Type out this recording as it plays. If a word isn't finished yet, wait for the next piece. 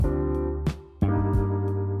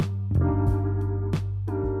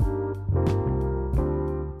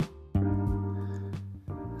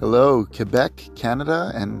Hello, Quebec,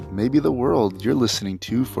 Canada, and maybe the world. You're listening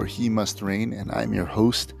to For He Must Reign, and I'm your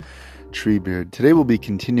host, Treebeard. Today we'll be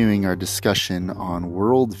continuing our discussion on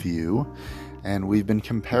worldview, and we've been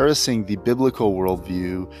comparing the biblical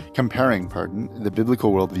worldview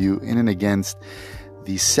in and against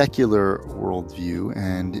the secular worldview.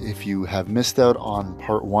 And if you have missed out on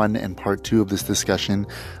part 1 and part 2 of this discussion,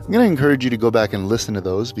 I'm going to encourage you to go back and listen to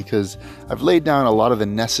those, because I've laid down a lot of the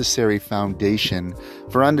necessary foundation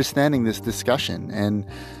for understanding this discussion. And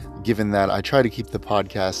given that I try to keep the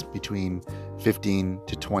podcast between 15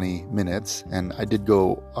 to 20 minutes, and I did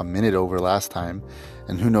go a minute over last time,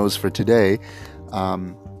 and who knows for today,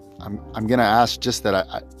 I'm going to ask just that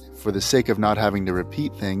I, for the sake of not having to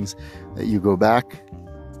repeat things, that you go back,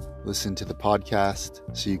 listen to the podcast,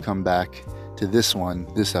 so you come back to this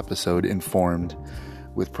episode, informed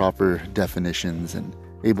with proper definitions and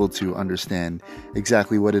able to understand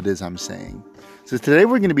exactly what it is I'm saying. So today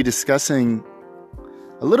we're going to be discussing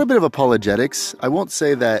a little bit of apologetics. I won't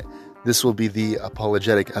say that this will be the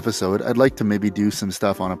apologetic episode. I'd like to maybe do some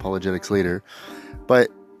stuff on apologetics later. But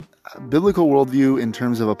biblical worldview in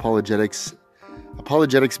terms of apologetics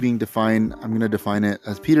being defined, I'm going to define it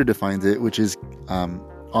as Peter defines it, which is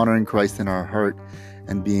honoring Christ in our heart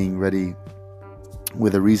and being ready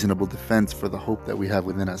with a reasonable defense for the hope that we have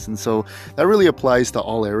within us. And so that really applies to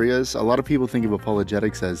all areas. A lot of people think of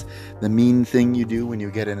apologetics as the mean thing you do when you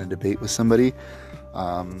get in a debate with somebody,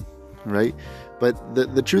 right? But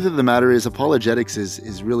the truth of the matter is apologetics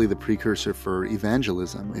is really the precursor for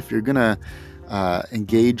evangelism. If you're going to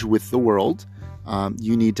engage with the world,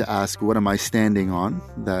 you need to ask, what am I standing on?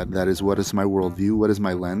 That is, what is my worldview? What is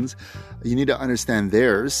my lens? You need to understand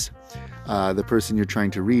theirs, the person you're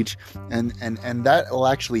trying to reach, and that will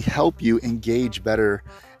actually help you engage better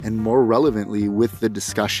and more relevantly with the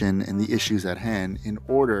discussion and the issues at hand, in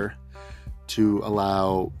order to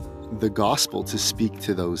allow the gospel to speak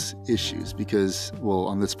to those issues. Because, well,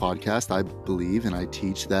 on this podcast, I believe and I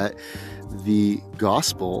teach that the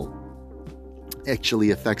gospel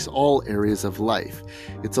actually affects all areas of life.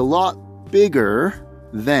 It's a lot bigger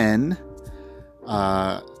than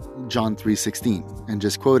John 3:16 and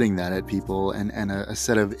just quoting that at people and a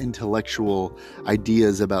set of intellectual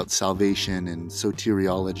ideas about salvation and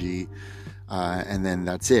soteriology, and then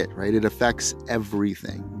that's it, right? It affects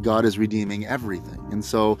everything. God is redeeming everything. And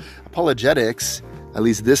so apologetics, at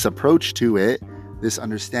least this approach to it, this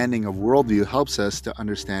understanding of worldview, helps us to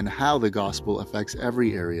understand how the gospel affects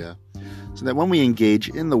every area, so that when we engage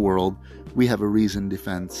in the world, we have a reasoned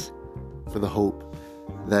defense for the hope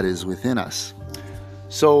that is within us.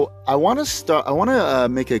 So I want to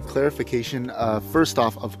make a clarification first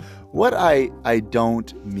off of what I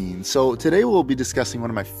don't mean. So today we'll be discussing one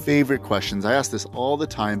of my favorite questions. I ask this all the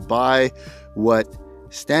time: by what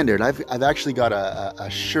standard? I've actually got a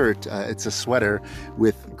shirt. It's a sweater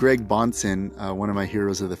with Greg Bonson, one of my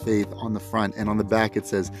heroes of the faith, on the front, and on the back it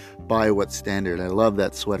says, "By what standard?" I love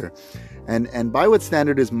that sweater. And by what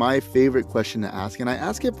standard is my favorite question to ask, and I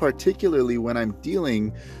ask it particularly when I'm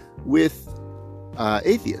dealing with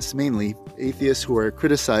atheists, mainly atheists who are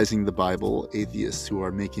criticizing the Bible, atheists who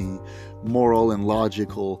are making moral and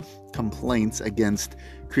logical complaints against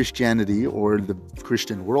Christianity or the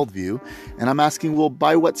Christian worldview. And I'm asking, well,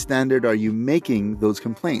 by what standard are you making those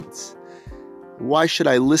complaints? Why should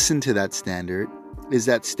I listen to that standard? Is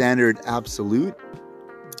that standard absolute?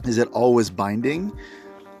 Is it always binding?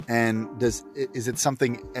 And is it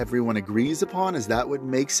something everyone agrees upon? Is that what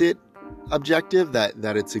makes it objective,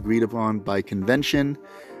 that it's agreed upon by convention?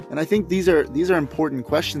 And I think these are important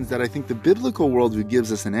questions that I think the biblical worldview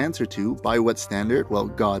gives us an answer to. By what standard? Well,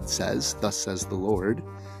 God says, "Thus says the Lord,"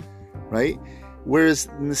 right? Whereas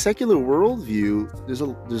in the secular worldview, there's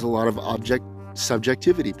a lot of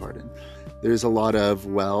subjectivity. There's a lot of,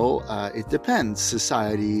 it depends.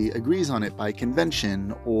 Society agrees on it by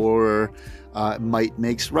convention, or might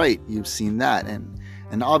makes right. You've seen that,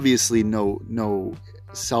 and obviously no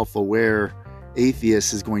self-aware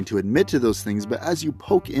atheist is going to admit to those things. But as you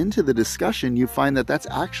poke into the discussion, you find that that's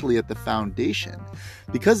actually at the foundation,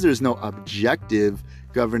 because there's no objective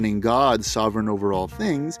governing God sovereign over all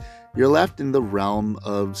things. You're left in the realm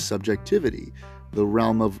of subjectivity, the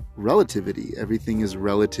realm of relativity. Everything is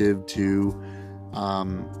relative to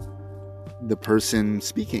the person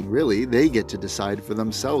speaking. Really, they get to decide for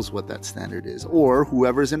themselves what that standard is, or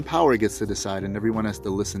whoever's in power gets to decide, and everyone has to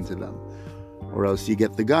listen to them, or else you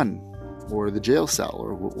get the gun or the jail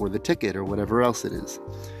cell or the ticket or whatever else it is.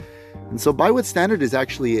 And so by what standard is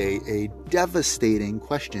actually a devastating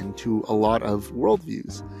question to a lot of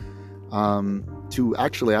worldviews. to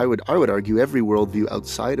actually, I would argue, every worldview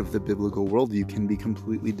outside of the biblical worldview can be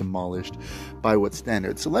completely demolished by what's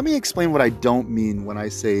standard. So let me explain what I don't mean when I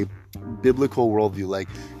say biblical worldview, like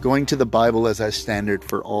going to the Bible as a standard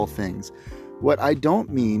for all things. What I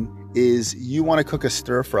don't mean is you want to cook a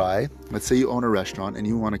stir fry. Let's say you own a restaurant and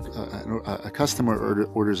you want a customer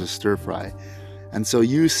orders a stir fry. And so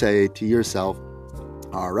you say to yourself,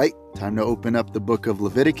 all right, time to open up the book of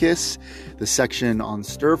Leviticus, the section on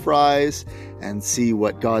stir fries, and see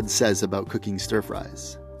what God says about cooking stir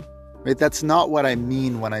fries. Right? That's not what I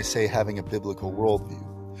mean when I say having a biblical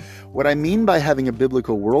worldview. What I mean by having a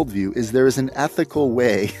biblical worldview is there is an ethical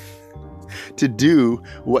way to do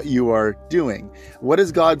what you are doing. What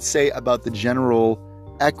does God say about the general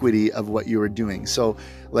equity of what you are doing? So,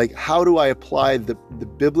 like, how do I apply the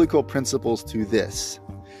biblical principles to this?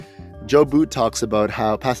 Joe Boot talks about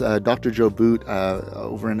how, Dr. Joe Boot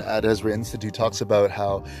over at Ezra Institute talks about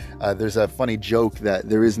how there's a funny joke that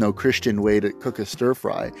there is no Christian way to cook a stir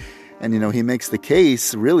fry. And, he makes the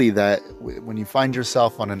case really that when you find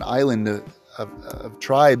yourself on an island of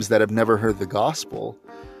tribes that have never heard the gospel,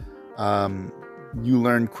 you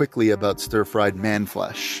learn quickly about stir-fried man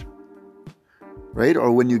flesh, right?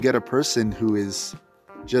 Or when you get a person who is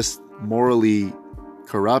just morally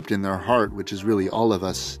corrupt in their heart, which is really all of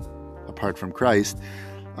us apart from Christ,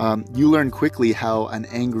 you learn quickly how an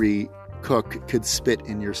angry cook could spit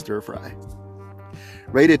in your stir-fry.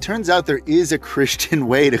 Right? It turns out there is a Christian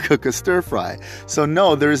way to cook a stir fry. So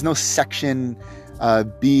no, there is no section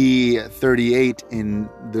B38 in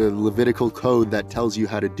the Levitical code that tells you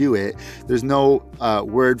how to do it. There's no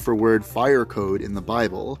word for word fire code in the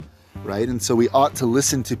Bible, right? And so we ought to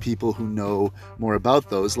listen to people who know more about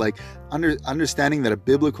those. Like understanding that a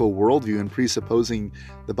biblical worldview and presupposing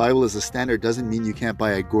the Bible as a standard doesn't mean you can't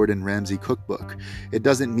buy a Gordon Ramsay cookbook. It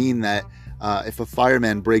doesn't mean that if a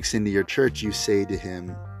fireman breaks into your church, you say to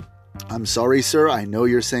him, I'm sorry, sir, I know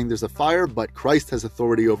you're saying there's a fire, but Christ has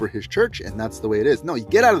authority over his church, and that's the way it is. No, you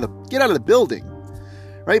get out of the building,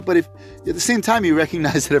 right? But if at the same time you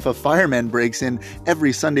recognize that if a fireman breaks in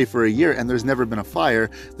every Sunday for a year and there's never been a fire,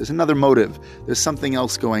 there's another motive. There's something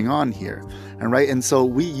else going on here, and right? And so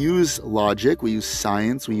we use logic, we use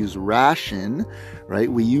science, we use ration,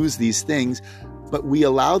 right? We use these things, but we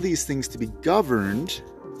allow these things to be governed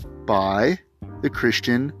by the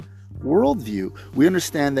Christian worldview. We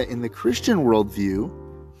understand that in the Christian worldview,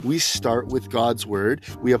 we start with God's word.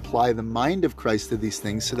 We apply the mind of Christ to these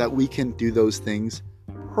things so that we can do those things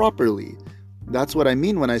properly. That's what I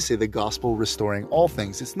mean when I say the gospel restoring all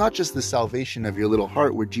things. It's not just the salvation of your little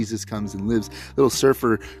heart where Jesus comes and lives.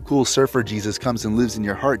 Cool surfer Jesus comes and lives in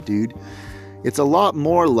your heart, dude. It's a lot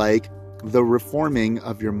more like the reforming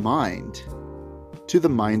of your mind to the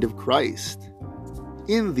mind of Christ.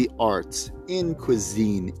 In the arts, in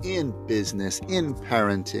cuisine, in business, in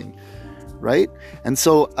parenting, right? And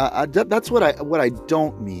so that's what I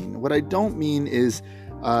don't mean. What I don't mean is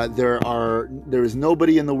there is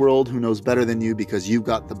nobody in the world who knows better than you because you've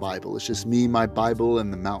got the Bible. It's just me, my Bible,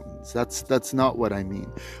 and the mountains. That's not what I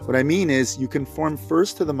mean. What I mean is you conform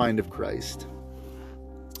first to the mind of Christ,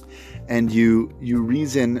 and you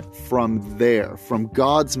reason from there, from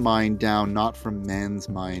God's mind down, not from man's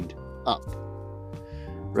mind up.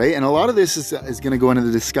 Right? And a lot of this is going to go into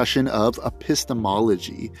the discussion of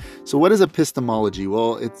epistemology. So what is epistemology?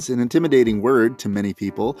 Well, it's an intimidating word to many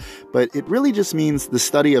people, but it really just means the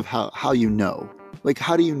study of how you know. Like,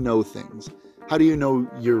 how do you know things? How do you know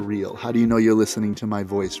you're real? How do you know you're listening to my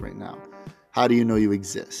voice right now? How do you know you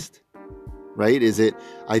exist? Right? Is it,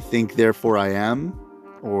 I think, therefore I am?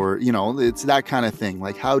 Or, it's that kind of thing.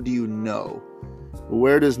 Like, how do you know?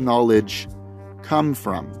 Where does knowledge come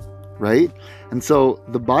from? Right? And so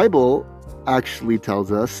the Bible actually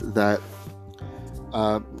tells us that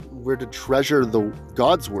we're to treasure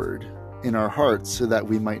God's word in our hearts so that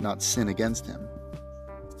we might not sin against him.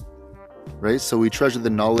 Right? So we treasure the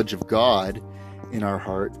knowledge of God in our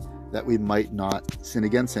heart that we might not sin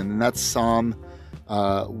against him. And that's Psalm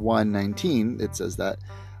 119. It says that.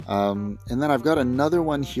 And then I've got another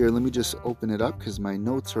one here. Let me just open it up because my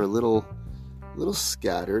notes are a little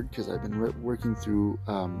scattered because I've been working through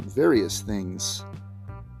various things,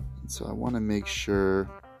 and so I want to make sure.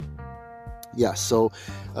 Yeah, so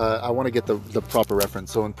I want to get the proper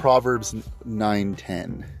reference. So in Proverbs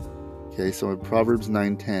 9:10, okay, so in Proverbs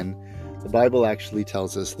 9:10, the Bible actually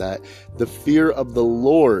tells us that the fear of the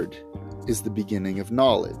Lord is the beginning of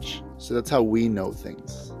knowledge. So that's how we know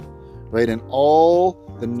things, right? And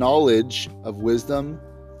all the knowledge of wisdom.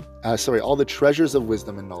 All the treasures of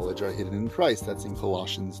wisdom and knowledge are hidden in Christ. That's in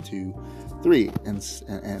Colossians 2:3.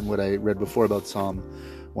 And what I read before about Psalm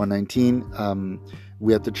 119,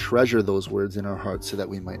 we have to treasure those words in our hearts so that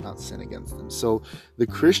we might not sin against them. So the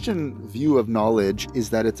Christian view of knowledge is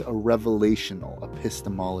that it's a revelational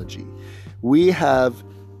epistemology. We have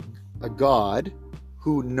a God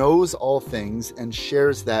who knows all things and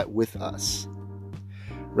shares that with us,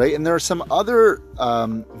 right? And there are some other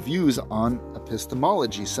views on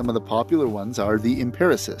epistemology. Some of the popular ones are the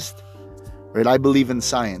empiricist, right? I believe in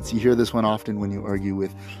science. You hear this one often when you argue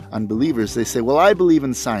with unbelievers. They say, well, I believe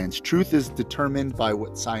in science. Truth is determined by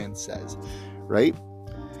what science says, right?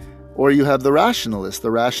 Or you have the rationalist. The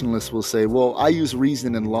rationalist will say, well, I use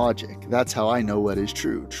reason and logic. That's how I know what is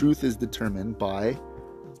true. Truth is determined by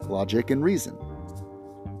logic and reason,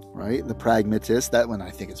 right? The pragmatist, that one I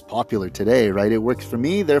think is popular today, right? It works for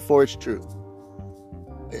me, therefore it's true.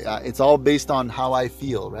 It's all based on how I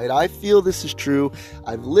feel, right? I feel this is true.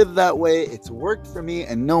 I've lived that way. It's worked for me,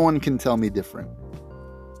 and no one can tell me different,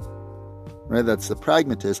 right? That's the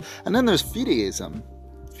pragmatist. And then there's fideism.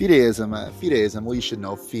 Fideism. Well, you should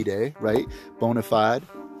know fide, right? Bona fide.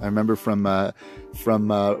 I remember from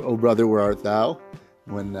Oh Brother, Where Art Thou?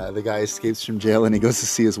 When the guy escapes from jail and he goes to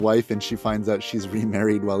see his wife and she finds out she's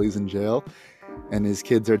remarried while he's in jail, and his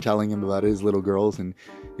kids are telling him about it, his little girls, and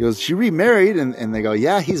he goes, she remarried? And they go,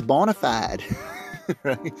 yeah, he's bona fide.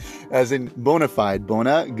 Right? As in bona fide,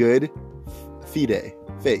 bona, good, fide,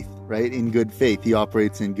 faith, right? In good faith. He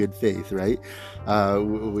operates in good faith, right?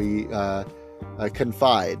 We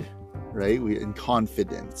confide, right? We in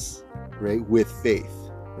confidence, right? With faith,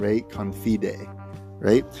 right? Confide.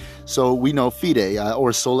 Right? So we know fide,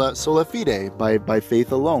 or sola fide, by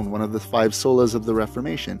faith alone, one of the 5 solas of the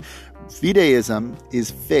Reformation. Fideism is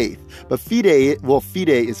faith, but fide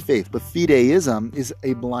is faith, but fideism is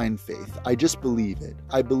a blind faith. I just believe it.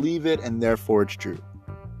 I believe it, and therefore it's true.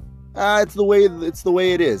 It's the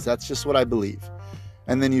way it is. That's just what I believe.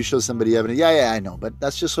 And then you show somebody evidence. Yeah, I know, but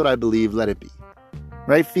that's just what I believe. Let it be.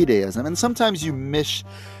 Right? Fideism. And sometimes you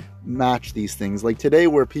match these things, like today,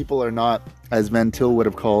 where people are not, as Van Til would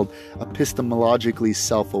have called, epistemologically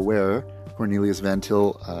self-aware. Cornelius Van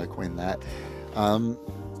Til coined that.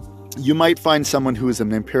 You might find someone who is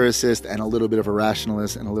an empiricist and a little bit of a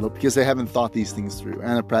rationalist, and because they haven't thought these things through,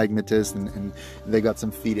 and a pragmatist, and they got some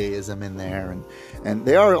fideism in there, and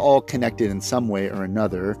they are all connected in some way or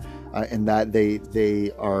another, in that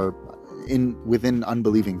they are within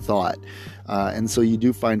unbelieving thought. And so you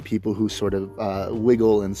do find people who sort of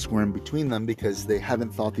wiggle and squirm between them because they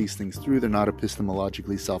haven't thought these things through. They're not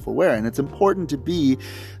epistemologically self-aware. And it's important to be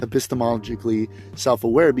epistemologically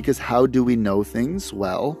self-aware, because how do we know things?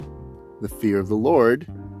 Well, the fear of the Lord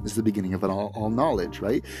is the beginning of all knowledge,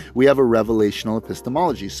 right? We have a revelational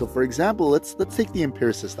epistemology. So for example, let's take the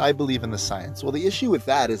empiricist. I believe in the science. Well, the issue with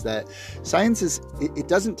that is that science it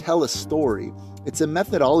doesn't tell a story. It's a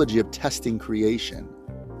methodology of testing creation.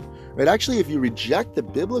 Right? Actually, if you reject the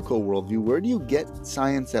biblical worldview, where do you get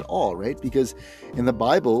science at all, right? Because in the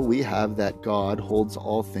Bible, we have that God holds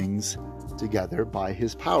all things together by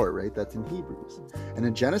his power, right? That's in Hebrews. And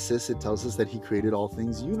in Genesis, it tells us that he created all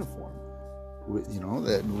things uniform.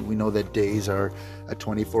 That we know that days are a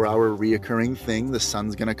 24-hour reoccurring thing. The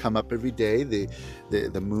sun's going to come up every day.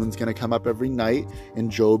 The moon's going to come up every night. In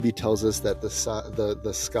Job, he tells us that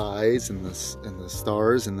the skies and the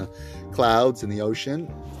stars and the clouds and the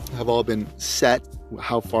ocean have all been set,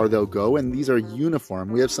 how far they'll go, and these are uniform.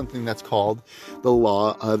 We have something that's called the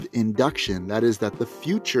law of induction. That is, that the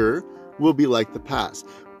future will be like the past.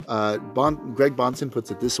 Greg Bahnsen puts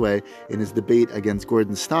it this way in his debate against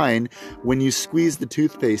Gordon Stein: when you squeeze the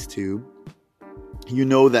toothpaste tube, you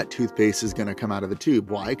know that toothpaste is going to come out of the tube.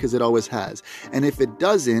 Why? Because it always has. And if it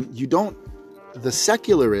doesn't, you don't. The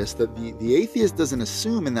secularist, the atheist, doesn't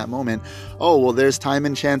assume in that moment, oh, well, there's time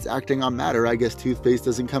and chance acting on matter. I guess toothpaste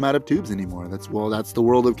doesn't come out of tubes anymore. That's the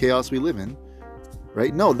world of chaos we live in.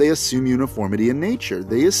 Right? No, they assume uniformity in nature.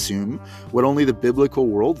 They assume what only the biblical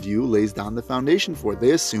worldview lays down the foundation for.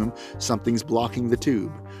 They assume something's blocking the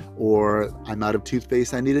tube, or I'm out of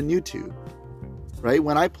toothpaste, I need a new tube. Right?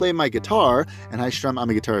 When I play my guitar, and I'm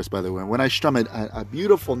a guitarist, by the way, when I strum a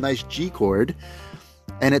beautiful, nice G chord,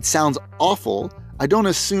 and it sounds awful, I don't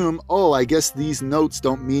assume, oh, I guess these notes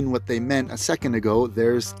don't mean what they meant a second ago.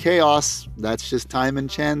 There's chaos. That's just time and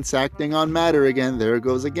chance acting on matter again. There it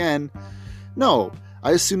goes again. No,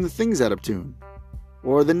 I assume the thing's out of tune,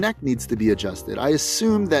 or the neck needs to be adjusted. I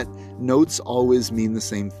assume that notes always mean the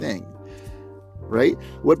same thing, right?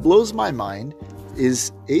 What blows my mind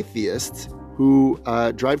is atheists who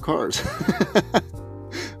drive cars.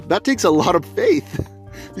 That takes a lot of faith,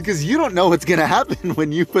 because you don't know what's going to happen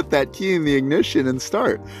when you put that key in the ignition and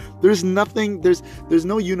start. There's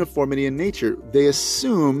no uniformity in nature. They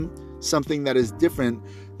assume something that is different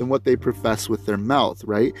than what they profess with their mouth,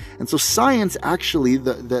 right? And so science actually,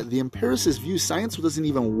 the empiricist view, science doesn't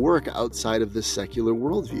even work outside of this secular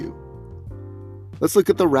worldview. Let's look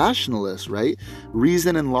at the rationalists, right?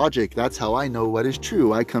 Reason and logic, that's how I know what is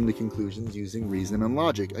true. I come to conclusions using reason and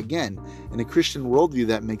logic. Again, in a Christian worldview,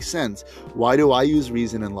 that makes sense. Why do I use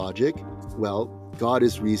reason and logic? Well, God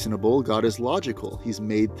is reasonable, God is logical. He's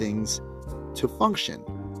made things to function,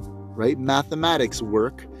 right? Mathematics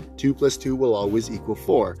work. 2 + 2 will always equal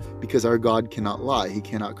 4 because our God cannot lie. He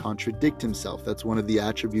cannot contradict himself. That's one of the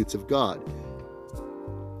attributes of God.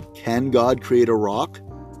 Can God create a rock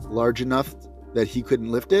large enough that he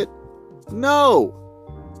couldn't lift it? No,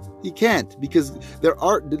 he can't, because there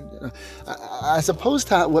are, as opposed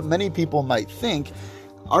to what many people might think,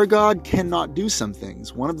 our God cannot do some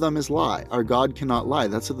things. One of them is lie. Our God cannot lie.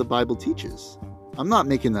 That's what the Bible teaches. I'm not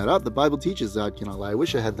making that up. The Bible teaches God cannot lie. I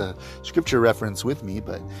wish I had the scripture reference with me,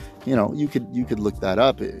 but you could look that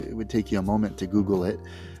up. It would take you a moment to Google it.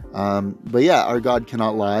 But yeah, our God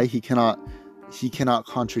cannot lie. He cannot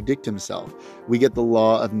contradict himself. We get the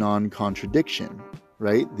law of non-contradiction,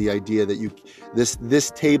 right? The idea that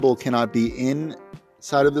this table cannot be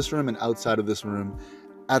inside of this room and outside of this room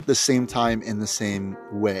at the same time in the same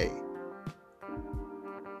way,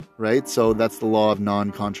 right? So that's the law of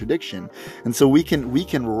non-contradiction. And so we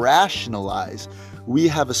can rationalize. We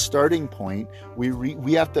have a starting point.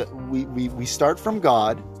 We start from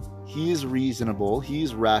God. He is reasonable. He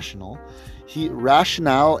is rational.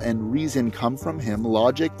 Rationale and reason come from him.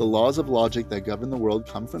 Logic, the laws of logic that govern the world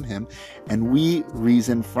come from him. And we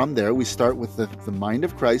reason from there. We start with the mind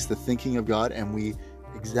of Christ, the thinking of God, and we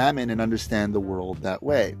examine and understand the world that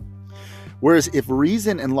way. Whereas if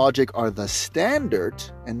reason and logic are the standard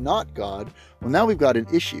and not God, well, now we've got an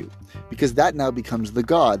issue, because that now becomes the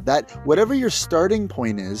God. That whatever your starting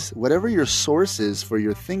point is, whatever your source is for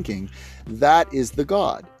your thinking, that is the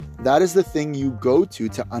God. That is the thing you go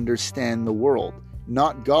to understand the world,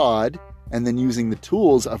 not God, and then using the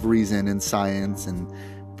tools of reason and science and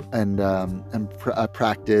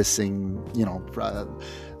practicing,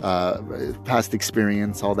 past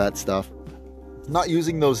experience, all that stuff. Not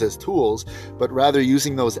using those as tools, but rather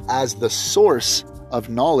using those as the source of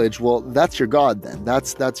knowledge. Well, that's your God then.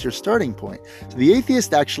 That's your starting point. So the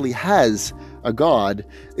atheist actually has a God.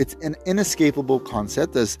 It's an inescapable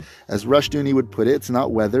concept, as Rushdoony would put it. It's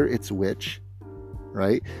not whether, it's which,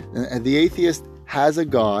 right? And the atheist has a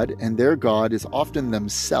God, and their God is often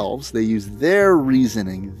themselves. They use their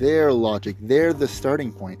reasoning, their logic. They're the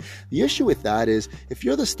starting point. The issue with that is, if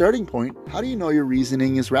you're the starting point, how do you know your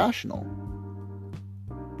reasoning is rational?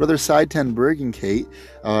 Brother Cy ten Bergenkate,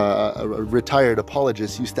 a retired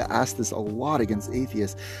apologist, used to ask this a lot against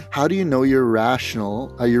atheists. How do you know your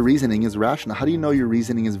reasoning is rational? How do you know your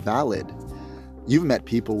reasoning is valid? You've met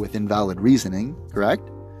people with invalid reasoning, correct?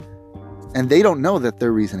 And they don't know that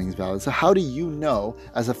their reasoning is valid. So how do you know,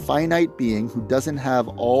 as a finite being who doesn't have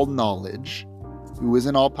all knowledge, who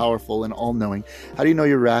isn't all-powerful and all-knowing, how do you know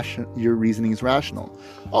your reasoning is rational?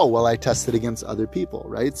 Oh, well, I test it against other people,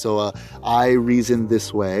 right? So I reason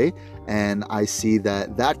this way, and I see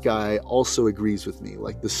that guy also agrees with me.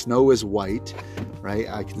 Like, the snow is white, right?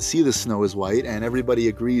 I can see the snow is white, and everybody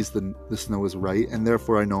agrees the snow is right, and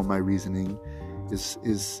therefore I know my reasoning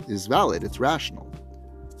is valid. It's rational.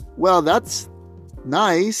 Well, that's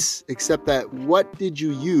nice, except that what did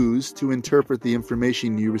you use to interpret the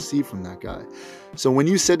information you received from that guy? So when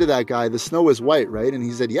you said to that guy, the snow is white, right? And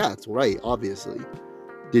he said, yeah, it's white, obviously.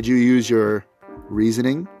 Did you use your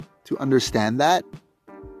reasoning to understand that?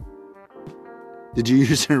 Did you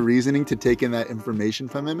use your reasoning to take in that information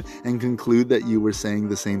from him and conclude that you were saying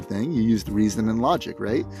the same thing? You used reason and logic,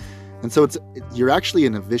 right? And so you're actually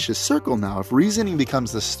in a vicious circle now. If reasoning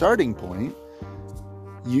becomes the starting point,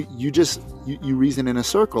 you reason in a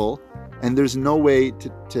circle, and there's no way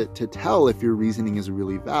to tell if your reasoning is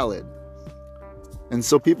really valid. And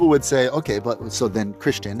so people would say, okay, but so then,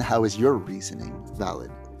 Christian, how is your reasoning valid,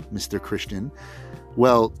 Mr. Christian?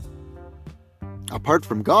 Well, apart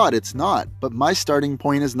from God, it's not. But my starting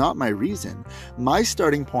point is not my reason. My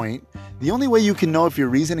starting point, the only way you can know if your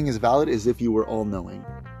reasoning is valid is if you were all-knowing.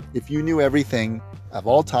 If you knew everything of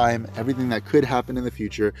all time, everything that could happen in the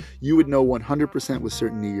future, you would know 100% with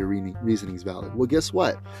certainty your reasoning is valid. Well, guess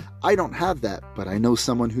what? I don't have that, but I know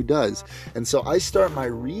someone who does. And so I start my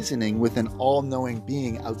reasoning with an all-knowing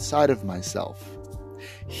being outside of myself.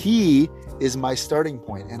 He is my starting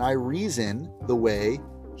point, and I reason the way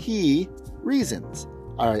he reasons.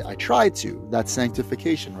 I try to. That's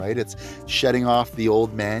sanctification, right? It's shedding off the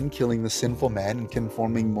old man, killing the sinful man, and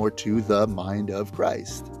conforming more to the mind of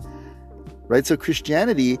Christ. Right? So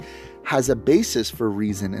Christianity has a basis for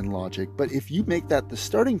reason and logic. But if you make that the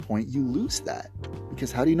starting point, you lose that.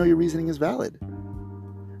 Because how do you know your reasoning is valid?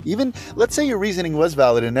 Even, let's say your reasoning was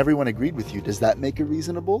valid and everyone agreed with you. Does that make it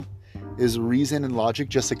reasonable? Is reason and logic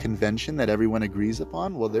just a convention that everyone agrees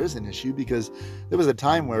upon? Well, there's an issue, because there was a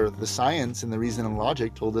time where the science and the reason and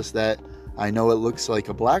logic told us that, I know it looks like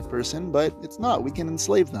a black person, but it's not. We can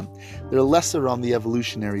enslave them. They're lesser on the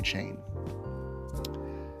evolutionary chain.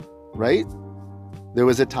 Right? There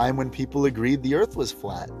was a time when people agreed the earth was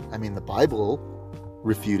flat. I mean, the Bible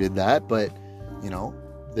refuted that, but,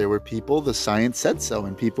 there were people, the science said so,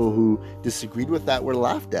 and people who disagreed with that were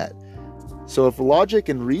laughed at. So if logic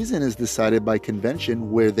and reason is decided by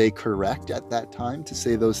convention, were they correct at that time to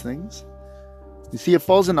say those things? You see, it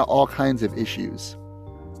falls into all kinds of issues.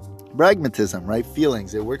 Pragmatism, right?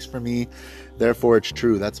 Feelings. It works for me, therefore it's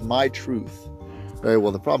true. That's my truth. Right?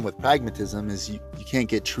 Well, the problem with pragmatism is you can't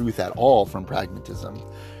get truth at all from pragmatism.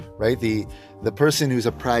 Right? The person who's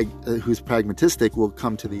pragmatistic will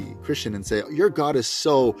come to the Christian and say, your God is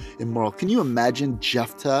so immoral. Can you imagine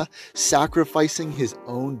Jephthah sacrificing his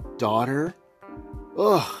own daughter?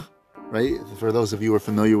 Ugh. Right? For those of you who are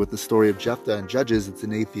familiar with the story of Jephthah and Judges, it's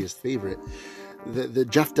an atheist favorite. The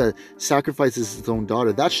Jephthah sacrifices his own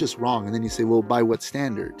daughter. That's just wrong. And then you say, well, by what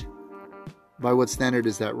standard? By what standard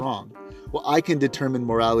is that wrong? Well, I can determine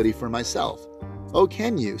morality for myself. Oh,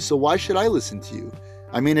 can you? So why should I listen to you?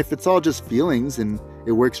 I mean, if it's all just feelings and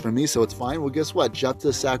it works for me, so it's fine. Well, guess what?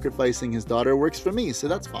 Jephthah sacrificing his daughter works for me, so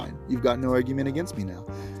that's fine. You've got no argument against me now.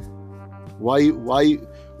 Why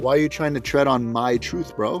are you trying to tread on my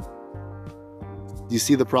truth, bro? Do you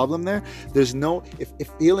see the problem there? There's no, if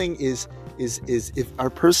feeling is if our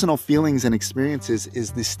personal feelings and experiences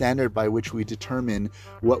is the standard by which we determine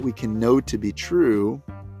what we can know to be true,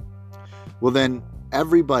 well then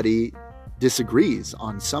everybody disagrees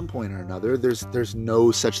on some point or another. There's no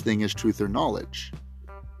such thing as truth or knowledge.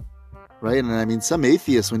 Right? And I mean, some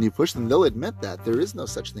atheists, when you push them, they'll admit that there is no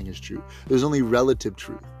such thing as truth. There's only relative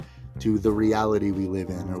truth to the reality we live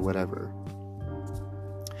in or whatever.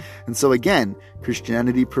 And so again,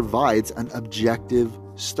 Christianity provides an objective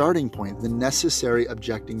starting point, the necessary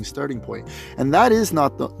objecting starting point. And that is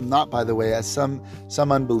not by the way, as some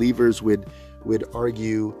unbelievers would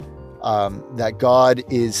argue, that God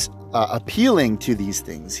is appealing to these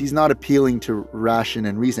things. He's not appealing to ration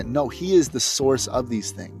and reason. No, he is the source of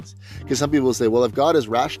these things. Because some people say, well, if God is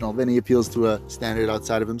rational, then he appeals to a standard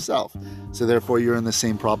outside of himself. So therefore you're in the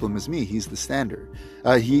same problem as me. He's the standard.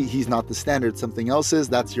 He's not the standard. Something else is.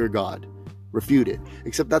 That's your God. Refuted.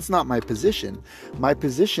 Except that's not my position. My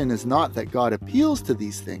position is not that God appeals to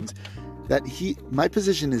these things. My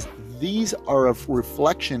position is these are a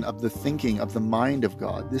reflection of the thinking of the mind of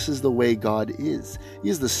God. This is the way God is. He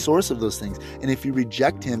is the source of those things. And if you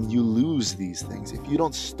reject him, you lose these things. If you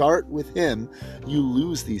don't start with him, you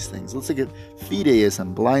lose these things. Let's look at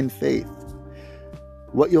fideism, blind faith.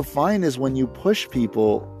 What you'll find is when you push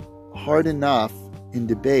people hard enough in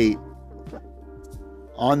debate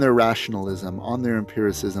on their rationalism, on their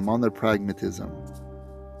empiricism, on their pragmatism,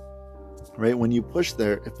 right? When you push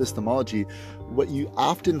their epistemology, what you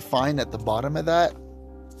often find at the bottom of that,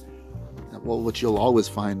 well, what you'll always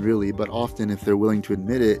find really, but often if they're willing to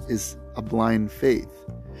admit it, is a blind faith.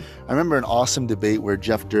 I remember an awesome debate where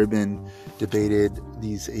Jeff Durbin debated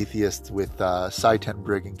these atheists with Cy Ten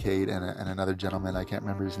Brigade and another gentleman, I can't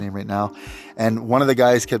remember his name right now. And one of the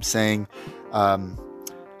guys kept saying,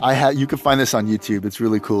 you can find this on YouTube. It's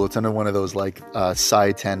really cool. It's under one of those like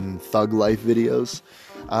Cy Ten Thug Life videos.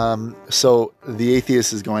 So the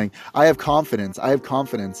atheist is going, I have confidence, and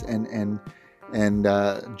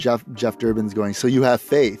Jeff Durbin's going, so you have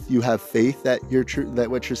faith that you're true, that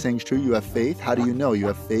what you're saying is true. You have faith. How do you know you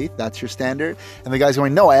have faith? That's your standard. And the guy's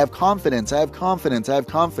going, no, I have confidence,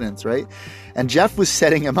 right? And Jeff was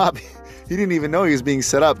setting him up. He didn't even know he was being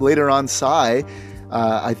set up. Later on, Cy,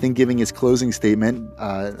 I think giving his closing statement,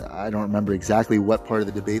 I don't remember exactly what part of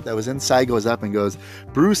the debate that was in. Cy goes up and goes,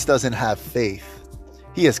 Bruce doesn't have faith.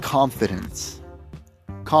 He has confidence.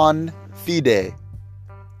 Confide,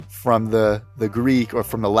 from the Greek or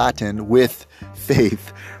from the Latin, with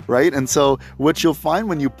faith, right? And so what you'll find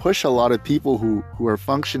when you push a lot of people who are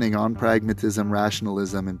functioning on pragmatism,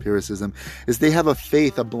 rationalism, empiricism, is they have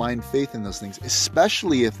a blind faith in those things,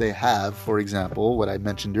 especially if they have, for example, what I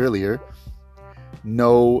mentioned earlier,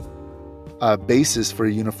 no basis for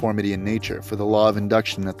uniformity in nature, for the law of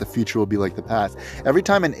induction, that the future will be like the past. Every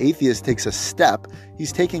time an atheist takes a step,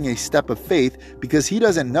 he's taking a step of faith because he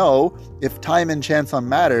doesn't know if time and chance on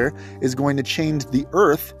matter is going to change the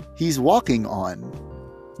earth he's walking on.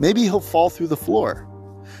 Maybe he'll fall through the floor.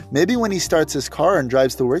 Maybe when he starts his car and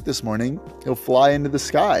drives to work this morning, he'll fly into the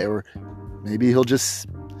sky, or maybe he'll just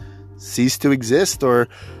cease to exist or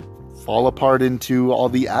fall apart into all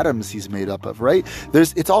the atoms he's made up of, right?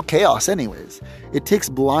 It's all chaos anyways. It takes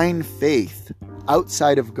blind faith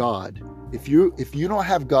outside of God. If you don't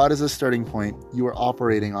have God as a starting point, you are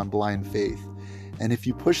operating on blind faith. And if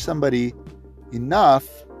you push somebody enough,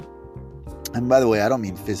 and by the way, I don't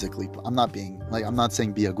mean physically. I'm not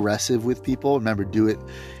saying be aggressive with people. Remember, do it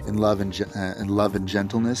in love and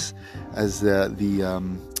gentleness, as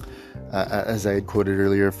as I had quoted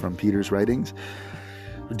earlier from Peter's writings.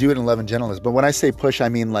 Do it in love and gentleness. But when I say push, I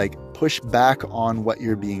mean like push back on what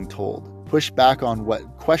you're being told. Push back on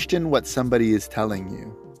question what somebody is telling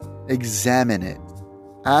you. Examine it.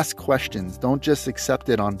 Ask questions. Don't just accept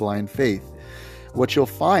it on blind faith. What you'll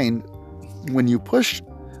find when you push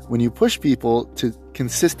people to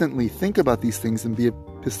consistently think about these things and be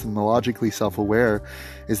epistemologically self-aware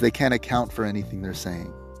is they can't account for anything they're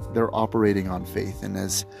saying. They're operating on faith. And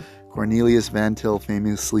as Cornelius Van Til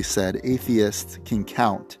famously said, atheists can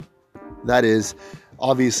count. That is,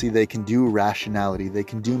 obviously they can do rationality, they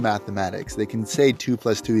can do mathematics, they can say 2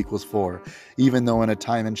 + 2 = 4, even though in a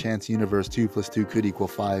time and chance universe 2 + 2 could equal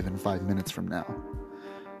 5 in 5 minutes from now.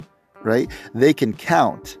 Right? They can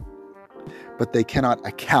count, but they cannot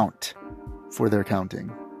account for their counting.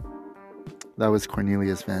 That was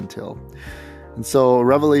Cornelius Van Til. And so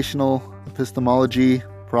revelational epistemology,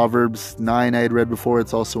 Proverbs 9 I had read before,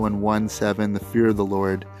 it's also in 1:7, the fear of the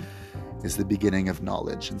Lord is the beginning of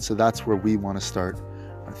knowledge. And so that's where we want to start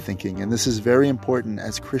our thinking. And this is very important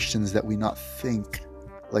as Christians that we not think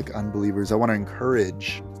like unbelievers. I want to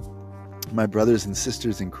encourage my brothers and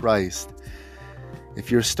sisters in Christ. If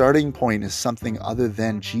your starting point is something other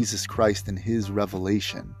than Jesus Christ and his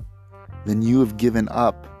revelation, then you have given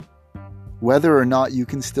up. Whether or not you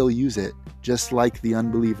can still use it, just like the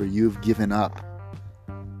unbeliever, you have given up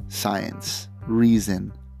science,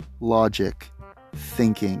 reason, logic,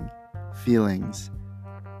 thinking, feelings,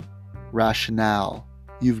 rationale.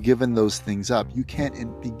 You've given those things up. You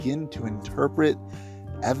can't begin to interpret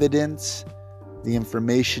evidence, the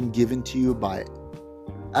information given to you by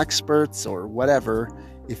experts or whatever,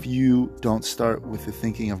 if you don't start with the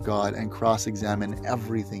thinking of God and cross-examine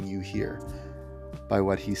everything you hear by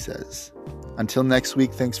what he says. Until next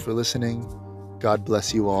week, thanks for listening. God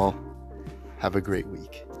bless you all. Have a great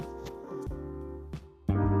week.